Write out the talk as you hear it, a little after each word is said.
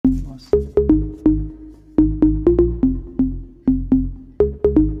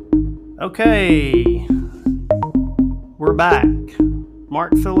Okay, we're back.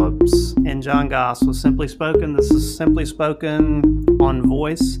 Mark Phillips and John Goss with Simply Spoken. This is Simply Spoken on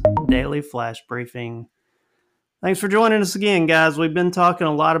Voice Daily Flash Briefing. Thanks for joining us again, guys. We've been talking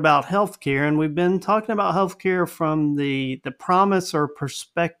a lot about healthcare, and we've been talking about healthcare from the promise or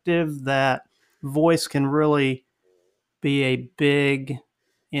perspective that voice can really be a big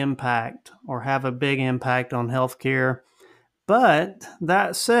impact or have a big impact on healthcare. But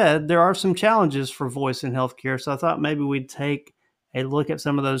that said, there are some challenges for voice in healthcare. So I thought maybe we'd take a look at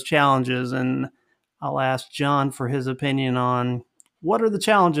some of those challenges, and I'll ask John for his opinion on what are the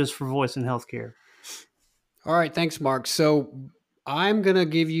challenges for voice in healthcare. All right, thanks, Mark. So I'm gonna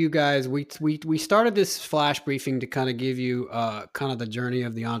give you guys. We started this flash briefing to kind of give you kind of the journey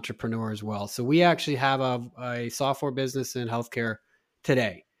of the entrepreneur as well. So we actually have a software business in healthcare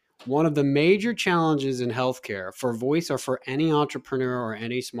today. One of the major challenges in healthcare for voice or for any entrepreneur or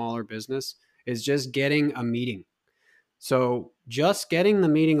any smaller business is just getting a meeting. So just getting the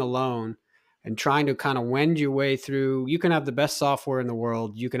meeting alone and trying to kind of wend your way through, you can have the best software in the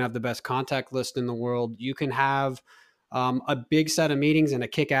world. You can have the best contact list in the world. You can have a big set of meetings and a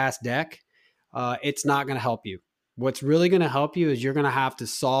kick-ass deck. It's not going to help you. What's really going to help you is you're going to have to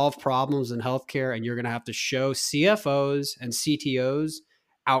solve problems in healthcare, and you're going to have to show CFOs and CTOs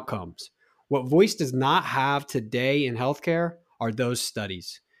outcomes. What voice does not have today in healthcare are those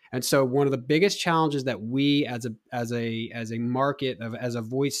studies. And so one of the biggest challenges that we as a market of as a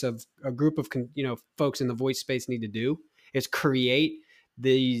voice of a group of folks in the voice space need to do is create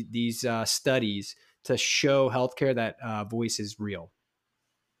these studies to show healthcare that voice is real.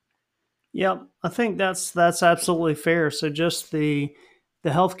 Yep, I think that's absolutely fair. So just the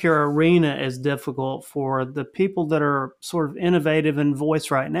healthcare arena is difficult for the people that are sort of innovative in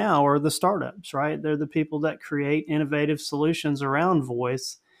voice right now, or the startups, right? They're the people that create innovative solutions around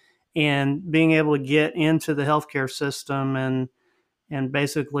voice, and being able to get into the healthcare system and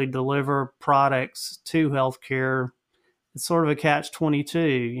basically deliver products to healthcare. It's sort of a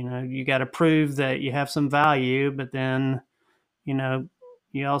catch-22. You got to prove that you have some value, but then you know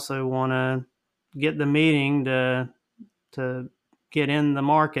you also want to get the meeting to get in the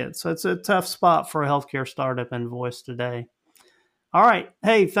market. So it's a tough spot for a healthcare startup in voice today. All right.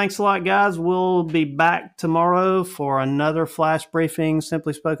 Hey, thanks a lot, guys. We'll be back tomorrow for another flash briefing,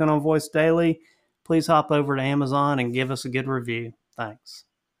 Simply Spoken on Voice Daily. Please hop over to Amazon and give us a good review. Thanks.